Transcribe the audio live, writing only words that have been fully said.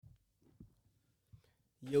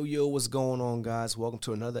Yo, what's going on, guys? Welcome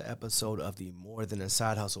to another episode of the More Than a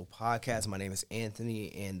Side Hustle podcast. My name is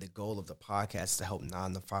Anthony, and the goal of the podcast is to help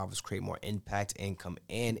non-the-fathers create more impact, income,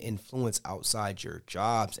 and influence outside your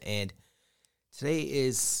jobs. And today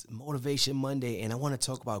is Motivation Monday, and I want to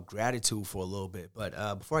talk about gratitude for a little bit.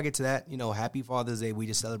 But before I get to that, happy Father's Day. We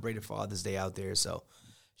just celebrated Father's Day out there, so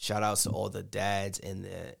shout outs to all the dads and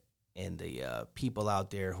the people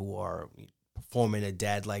out there who are performing a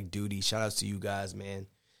dad-like duty. Shout outs to you guys, man,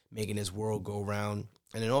 making this world go round.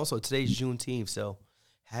 And then also today's Juneteenth, so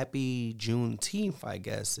happy Juneteenth, I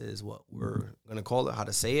guess, is what we're going to call it, how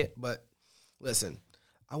to say it. But listen,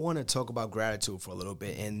 I want to talk about gratitude for a little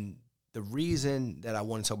bit. And the reason that I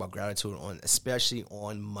want to talk about gratitude especially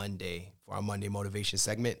on Monday, for our Monday motivation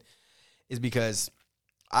segment, is because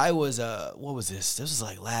I was, what was this? This was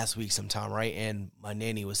like last week sometime, right? And my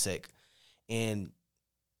nanny was sick. And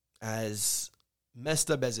as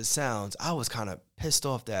messed up as it sounds, I was kind of pissed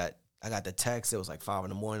off that I got the text. It was like 5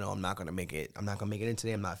 a.m. Oh, I'm not going to make it. I'm not going to make it in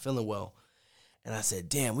today. I'm not feeling well. And I said,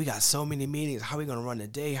 damn, we got so many meetings. How are we going to run the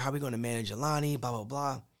day? How are we going to manage Alani? Blah, blah,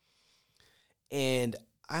 blah. And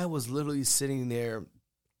I was literally sitting there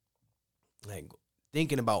like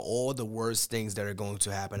thinking about all the worst things that are going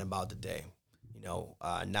to happen about the day.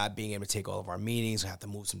 Not being able to take all of our meetings. We have to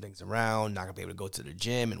move some things around. Not going to be able to go to the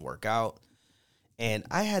gym and work out. And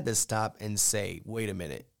I had to stop and say, wait a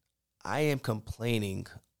minute, I am complaining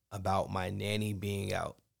about my nanny being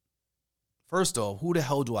out. First off, who the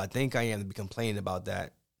hell do I think I am to be complaining about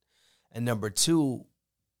that? And number two,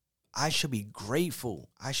 I should be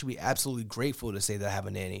grateful. I should be absolutely grateful to say that I have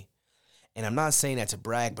a nanny. And I'm not saying that to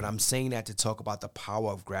brag, but I'm saying that to talk about the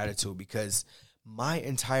power of gratitude, because my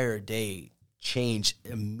entire day changed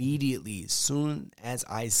immediately as soon as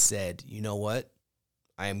I said, you know what?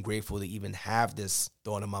 I am grateful to even have this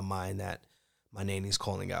thought in my mind that my nanny's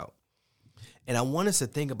calling out. And I want us to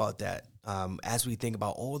think about that as we think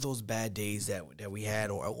about all those bad days that we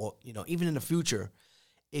had, or even in the future.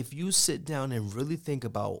 If you sit down and really think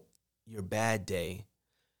about your bad day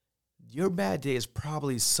is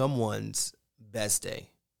probably someone's best day.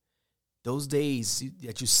 Those days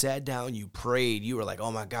that you sat down, you prayed, you were like,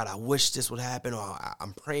 oh my God, I wish this would happen, or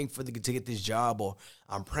I'm praying to get this job, or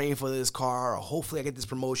I'm praying for this car, or hopefully I get this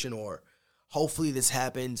promotion, or hopefully this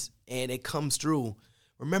happens, and it comes through.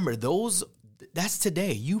 Remember, that's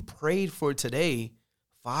today. You prayed for today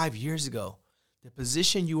 5 years ago. The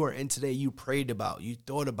position you are in today, you prayed about, you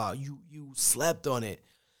thought about, you slept on it.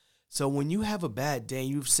 So when you have a bad day,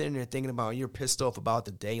 you're sitting there thinking about, and you're pissed off about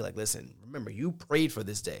the day, like, listen, remember, you prayed for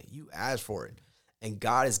this day. You asked for it, and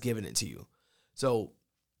God has given it to you. So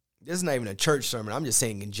this is not even a church sermon. I'm just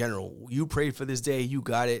saying in general, you prayed for this day, you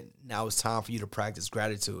got it. Now it's time for you to practice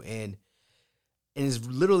gratitude. And it's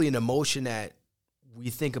literally an emotion that we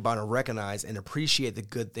think about and recognize and appreciate the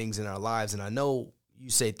good things in our lives. And I know you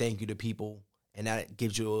say thank you to people, and that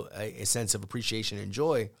gives you a sense of appreciation and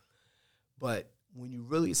joy. But when you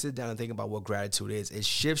really sit down and think about what gratitude is, it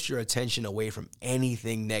shifts your attention away from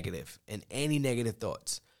anything negative and any negative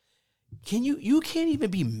thoughts. You can't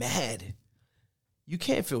even be mad. You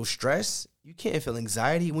can't feel stress. You can't feel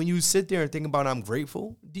anxiety. When you sit there and think about I'm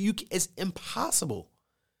grateful, it's impossible.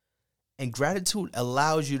 And gratitude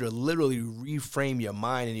allows you to literally reframe your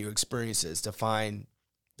mind and your experiences to find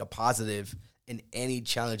the positive in any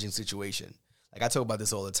challenging situation. Like I talk about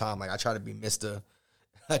this all the time. Like I try to be Mr.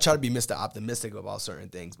 Optimistic about certain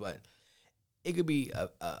things, but it could be a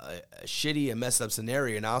shitty and messed up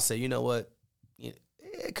scenario, and I'll say, you know what?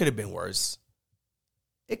 It could have been worse.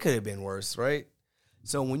 It could have been worse, right?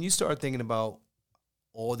 So when you start thinking about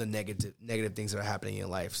all the negative things that are happening in your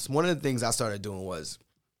life, one of the things I started doing was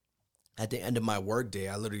at the end of my work day,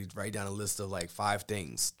 I literally write down a list of like 5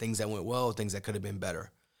 things that went well, things that could have been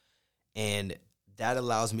better. And that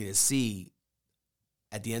allows me to see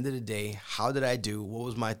at the end of the day, how did I do? What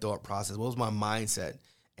was my thought process? What was my mindset?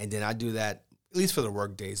 And then I do that, at least for the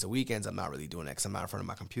work days. The weekends, I'm not really doing that because I'm not in front of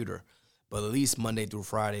my computer. But at least Monday through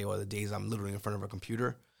Friday, or the days I'm literally in front of a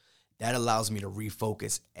computer, that allows me to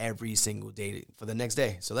refocus every single day for the next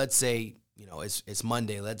day. So let's say, it's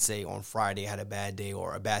Monday. Let's say on Friday I had a bad day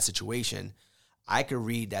or a bad situation. I could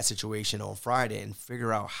read that situation on Friday and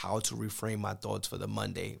figure out how to reframe my thoughts for the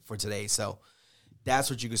Monday for today. So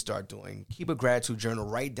that's what you can start doing. Keep a gratitude journal.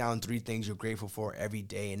 Write down 3 things you're grateful for every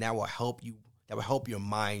day, and that will help you. That will help your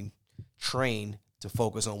mind train to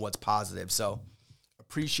focus on what's positive. So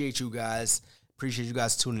appreciate you guys. Appreciate you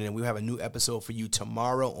guys tuning in. We have a new episode for you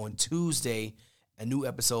tomorrow on Tuesday. A new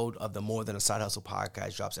episode of the More Than a Side Hustle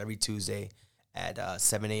podcast drops every Tuesday at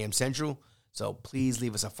 7 a.m. Central. So please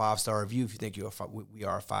leave us a 5-star review if you think we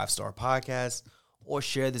are a 5-star podcast, or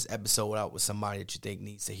share this episode out with somebody that you think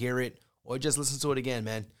needs to hear it, or just listen to it again,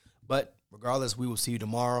 man. But regardless, we will see you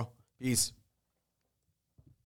tomorrow. Peace.